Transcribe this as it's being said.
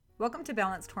Welcome to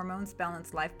Balanced Hormones,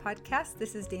 Balanced Life podcast.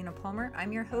 This is Dana Palmer.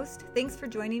 I'm your host. Thanks for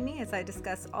joining me as I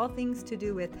discuss all things to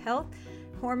do with health,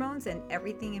 hormones, and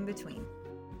everything in between.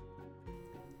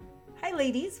 Hi,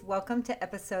 ladies. Welcome to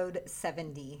episode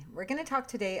 70. We're going to talk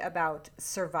today about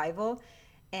survival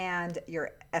and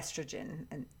your estrogen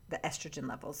and the estrogen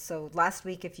levels. So last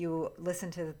week, if you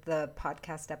listened to the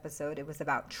podcast episode, it was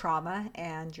about trauma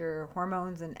and your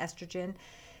hormones and estrogen.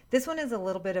 This one is a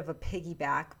little bit of a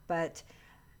piggyback, but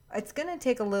it's going to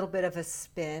take a little bit of a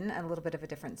spin, a little bit of a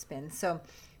different spin. So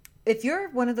if you're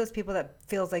one of those people that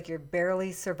feels like you're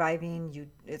barely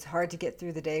surviving, it's hard to get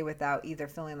through the day without either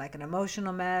feeling like an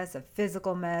emotional mess, a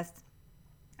physical mess,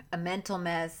 a mental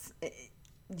mess.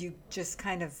 You just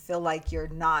kind of feel like you're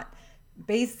not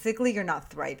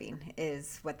thriving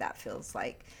is what that feels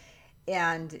like.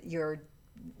 And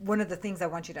one of the things I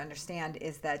want you to understand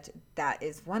is that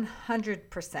is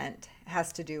 100%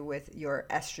 has to do with your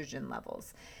estrogen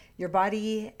levels. Your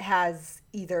body has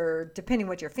either, depending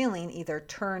what you're feeling, either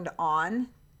turned on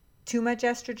too much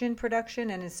estrogen production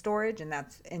and in storage, and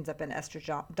that ends up in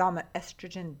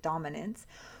estrogen dominance,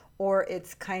 or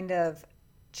it's kind of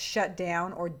shut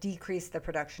down or decreased the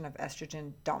production of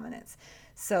estrogen dominance.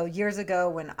 So years ago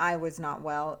when I was not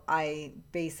well, my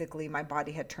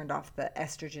body had turned off the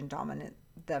estrogen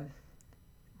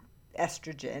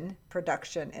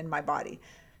production in my body.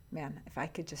 Man, if I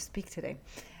could just speak today.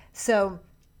 So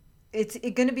it's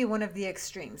going to be one of the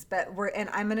extremes, and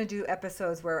I'm going to do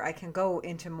episodes where I can go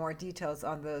into more details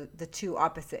on the two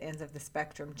opposite ends of the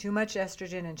spectrum, too much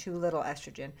estrogen and too little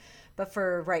estrogen. But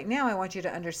for right now, I want you to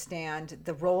understand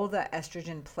the role that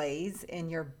estrogen plays in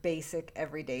your basic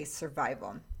everyday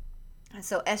survival.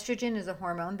 So estrogen is a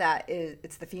hormone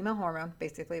it's the female hormone,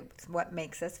 basically. It's what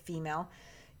makes us female.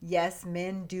 Yes,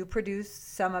 men do produce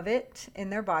some of it in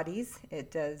their bodies.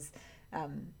 It does.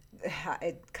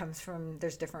 It comes from,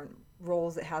 there's different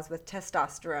roles it has with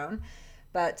testosterone,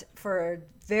 but for a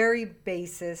very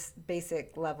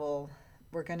basic level,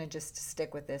 we're going to just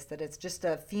stick with this, that it's just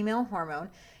a female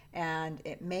hormone, and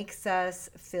it makes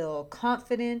us feel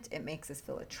confident. It makes us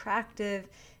feel attractive.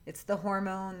 It's the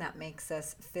hormone that makes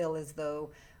us feel as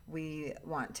though we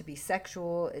want to be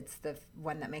sexual. It's the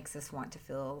one that makes us want to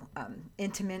feel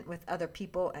intimate with other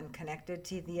people and connected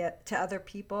to other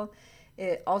people.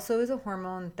 It also is a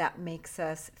hormone that makes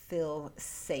us feel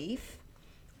safe.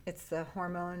 It's the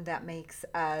hormone that makes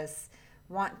us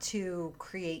want to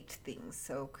create things.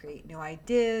 So create new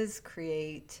ideas,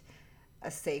 create a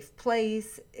safe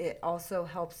place. It also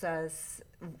helps us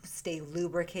stay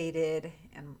lubricated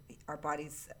and our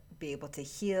bodies be able to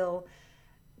heal.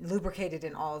 Lubricated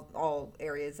in all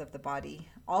areas of the body.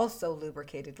 Also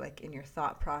lubricated like in your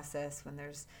thought process when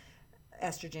there's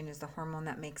estrogen is the hormone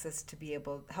that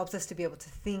helps us to be able to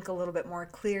think a little bit more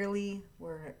clearly.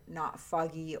 We're not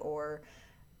foggy or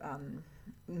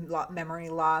memory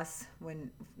loss. When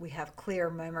we have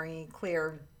clear memory,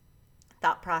 clear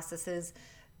thought processes,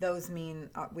 those mean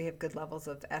we have good levels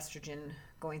of estrogen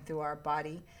going through our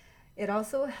body. It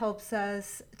also helps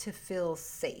us to feel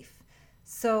safe.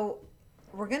 So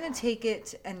we're going to take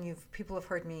it, and people have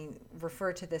heard me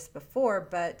refer to this before,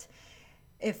 but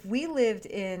if we lived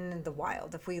in the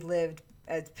wild, if we lived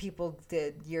as people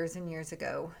did years and years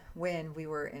ago, when we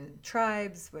were in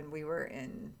tribes, when we were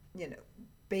in,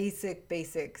 basic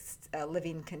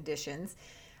living conditions,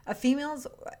 a female's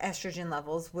estrogen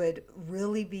levels would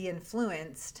really be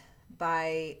influenced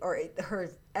by, or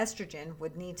her estrogen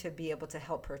would need to be able to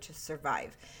help her to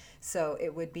survive. So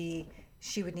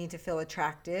she would need to feel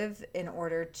attractive in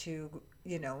order to,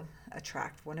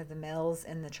 attract one of the males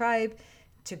in the tribe,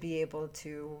 to be able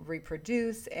to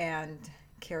reproduce and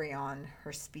carry on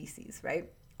her species, right?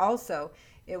 Also,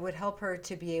 it would help her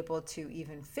to be able to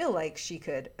even feel like she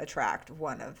could attract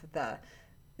one of the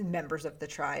members of the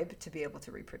tribe to be able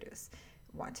to reproduce,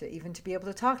 to be able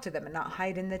to talk to them and not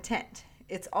hide in the tent.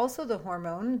 It's also the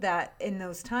hormone that in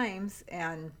those times,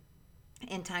 and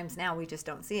in times now we just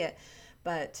don't see it,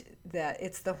 but that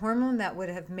it's the hormone that would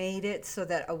have made it so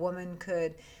that a woman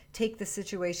could take the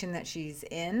situation that she's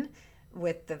in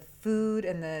with the food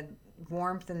and the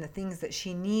warmth and the things that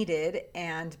she needed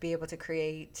and be able to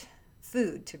create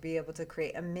food, to be able to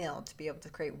create a meal, to be able to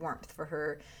create warmth for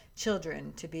her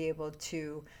children, to be able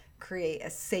to create a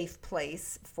safe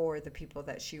place for the people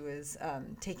that she was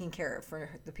taking care of, for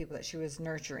the people that she was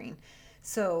nurturing.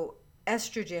 So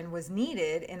estrogen was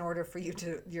needed in order for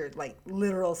your like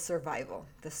literal survival,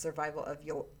 the survival of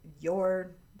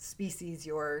your species,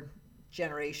 your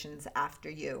generations after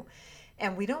you.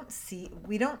 And we don't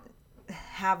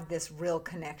have this real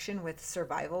connection with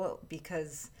survival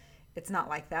because It's not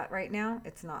like that right now.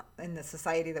 It's not in the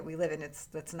society that we live in.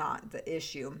 That's not the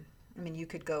issue. I mean, you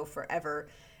could go forever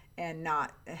and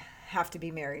not have to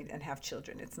be married and have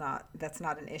children. That's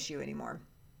not an issue anymore.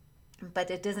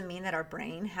 But it doesn't mean that our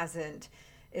brain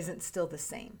isn't still the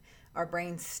same. Our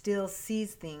brain still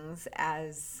sees things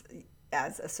as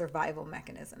a survival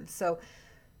mechanism. So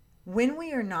when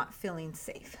we are not feeling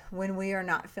safe, when we are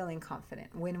not feeling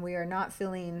confident, when we are not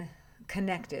feeling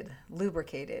connected,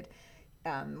 lubricated,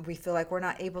 we feel like we're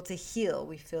not able to heal.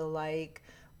 We feel like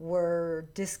we're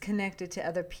disconnected to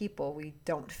other people. We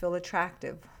don't feel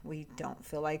attractive. We don't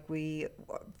feel like we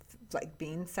like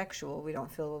being sexual. We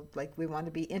don't feel like we want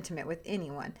to be intimate with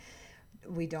anyone.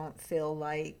 We don't feel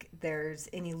like there's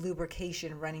any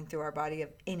lubrication running through our body of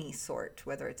any sort,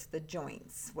 whether it's the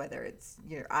joints, whether it's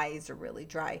your eyes are really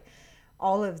dry.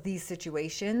 All of these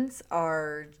situations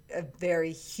are a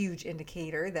very huge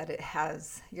indicator that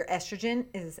your estrogen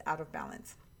is out of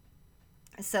balance.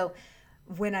 So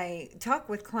when I talk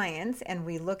with clients and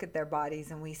we look at their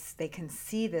bodies and they can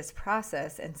see this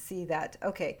process and see that,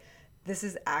 okay, this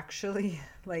is actually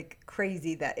like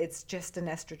crazy that it's just an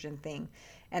estrogen thing,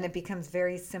 and it becomes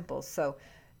very simple. So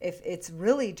if it's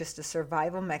really just a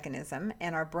survival mechanism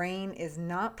and our brain is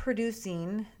not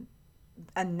producing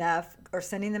enough or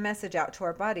sending the message out to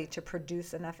our body to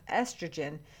produce enough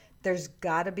estrogen, there's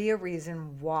got to be a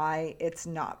reason why it's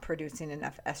not producing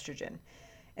enough estrogen.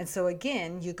 And so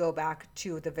again, you go back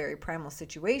to the very primal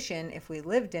situation. If we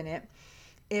lived in it,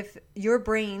 if your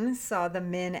brain saw the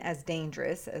men as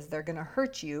dangerous, as they're going to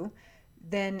hurt you,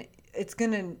 then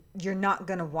you're not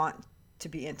going to want to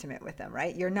be intimate with them,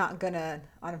 right? You're not going to,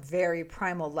 on a very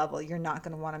primal level, you're not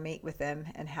going to want to mate with them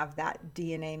and have that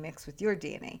DNA mix with your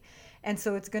DNA. And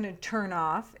so it's going to turn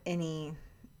off any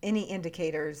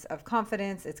indicators of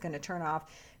confidence. It's going to turn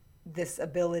off this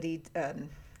ability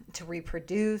to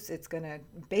reproduce. It's going to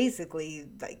basically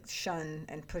like shun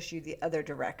and push you the other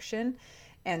direction.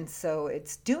 And so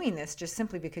it's doing this just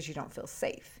simply because you don't feel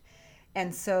safe.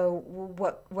 And so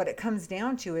what it comes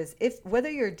down to is whether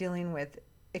you're dealing with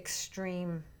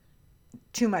extreme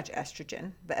too much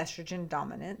estrogen, the estrogen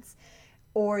dominance,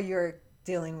 or you're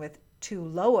dealing with too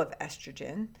low of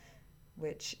estrogen,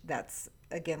 which that's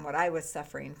again what I was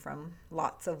suffering from,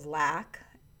 lots of lack,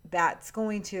 that's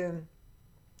going to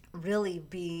really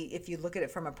be, if you look at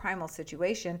it from a primal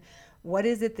situation, what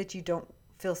is it that you don't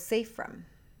feel safe from?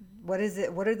 What is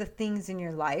it? What are the things in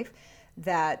your life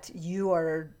that you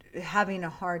are having a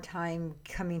hard time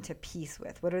coming to peace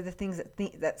with? What are the things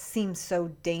that seem so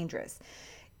dangerous?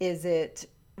 Is it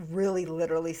really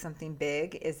literally something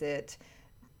big? Is it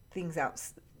things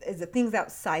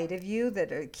outside of you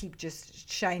that keep just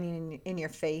shining in your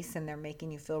face and they're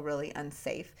making you feel really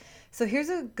unsafe? So here's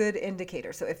a good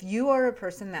indicator. So if you are a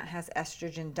person that has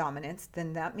estrogen dominance,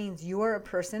 then that means you are a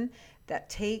person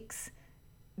that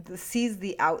sees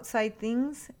the outside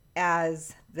things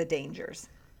as the dangers.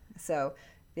 So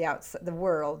the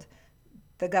world,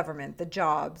 the government, the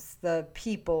jobs, the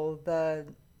people, the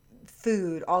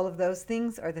food, all of those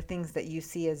things are the things that you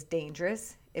see as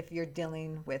dangerous if you're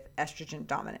dealing with estrogen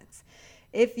dominance.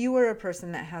 If you are a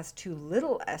person that has too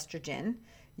little estrogen,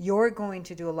 you're going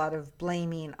to do a lot of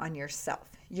blaming on yourself.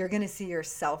 You're going to see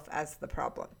yourself as the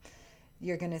problem.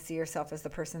 You're going to see yourself as the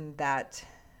person that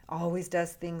always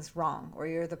does things wrong, or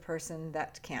you're the person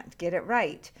that can't get it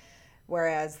right.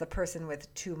 Whereas the person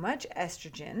with too much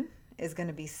estrogen is going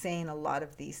to be saying a lot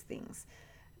of these things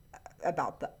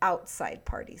about the outside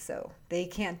party. So they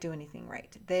can't do anything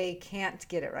right. They can't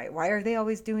get it right. Why are they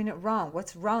always doing it wrong?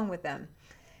 What's wrong with them?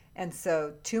 And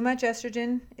so too much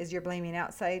estrogen is you're blaming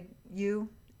outside you.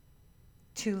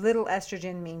 Too little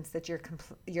estrogen means that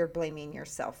you're blaming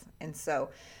yourself. And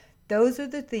so those are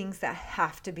the things that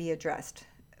have to be addressed.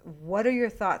 What are your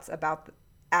thoughts about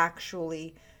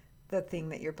actually the thing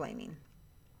that you're blaming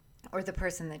or the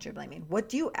person that you're blaming? What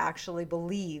do you actually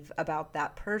believe about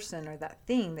that person or that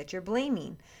thing that you're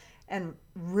blaming? And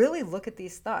really look at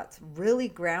these thoughts. Really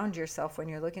ground yourself when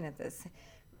you're looking at this.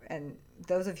 And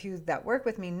those of you that work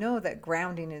with me know that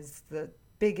grounding is the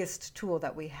biggest tool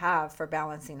that we have for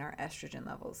balancing our estrogen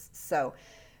levels. So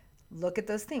look at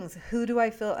those things. Who do I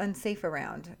feel unsafe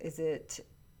around? Is it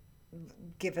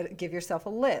give yourself a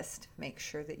list. Make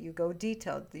sure that you go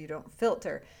detailed, that you don't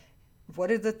filter. What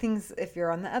are the things, if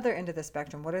you're on the other end of the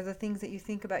spectrum, what are the things that you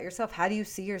think about yourself? How do you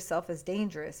see yourself as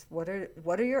dangerous? What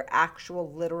are your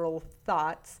actual literal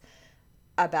thoughts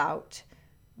about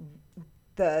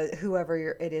whoever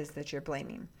it is that you're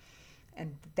blaming?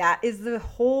 And that is the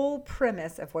whole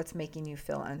premise of what's making you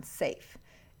feel unsafe.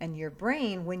 And your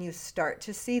brain, when you start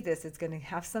to see this, it's going to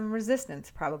have some resistance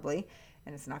probably.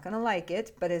 and it's not going to like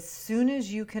it. But as soon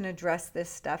as you can address this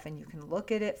stuff and you can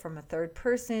look at it from a third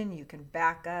person, you can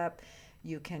back up,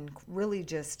 you can really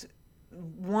just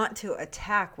want to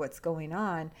attack what's going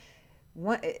on.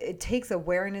 It takes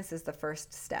awareness as the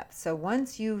first step. So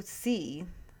once you see,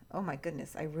 oh my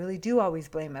goodness, I really do always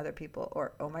blame other people,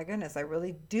 or oh my goodness, I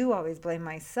really do always blame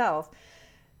myself,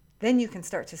 then you can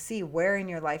start to see where in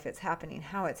your life it's happening,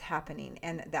 how it's happening.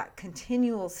 And that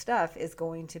continual stuff is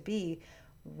going to be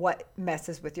what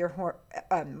messes with your,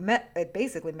 it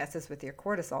basically messes with your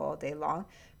cortisol all day long,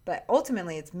 but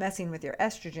ultimately it's messing with your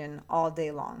estrogen all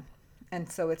day long. And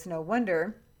so it's no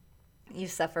wonder you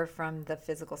suffer from the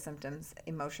physical symptoms,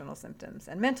 emotional symptoms,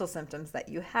 and mental symptoms that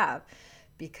you have,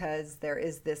 because there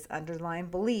is this underlying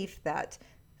belief that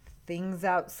things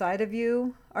outside of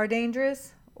you are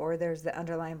dangerous, or there's the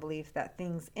underlying belief that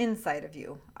things inside of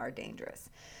you are dangerous.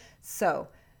 So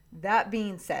that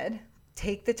being said,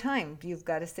 take the time. You've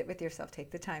got to sit with yourself.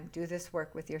 Take the time. Do this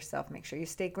work with yourself. Make sure you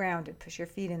stay grounded. Push your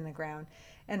feet in the ground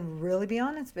and really be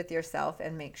honest with yourself,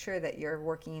 and make sure that you're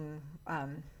working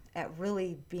at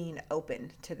really being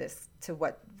open to this, to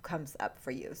what comes up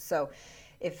for you. So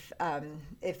if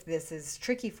this is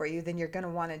tricky for you, then you're going to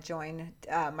want to join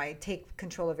my Take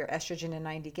Control of Your Estrogen in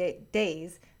 90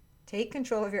 Days. Take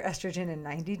control of your estrogen in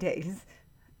 90 days.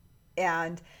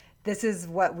 And this is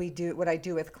what I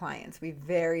do with clients. We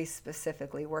very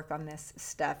specifically work on this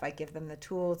stuff. I give them the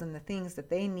tools and the things that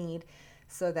they need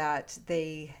so that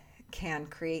they can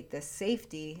create this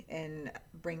safety and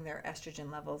bring their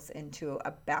estrogen levels into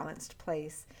a balanced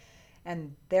place,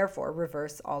 and therefore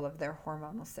reverse all of their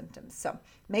hormonal symptoms. So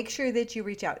make sure that you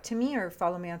reach out to me or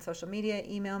follow me on social media,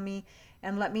 email me,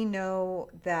 and let me know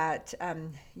that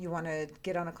you want to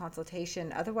get on a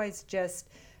consultation. Otherwise, just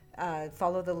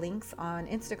follow the links on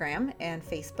Instagram and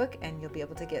Facebook, and you'll be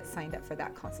able to get signed up for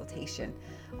that consultation.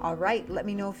 All right, let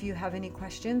me know if you have any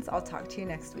questions. I'll talk to you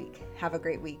next week. Have a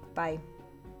great week. Bye.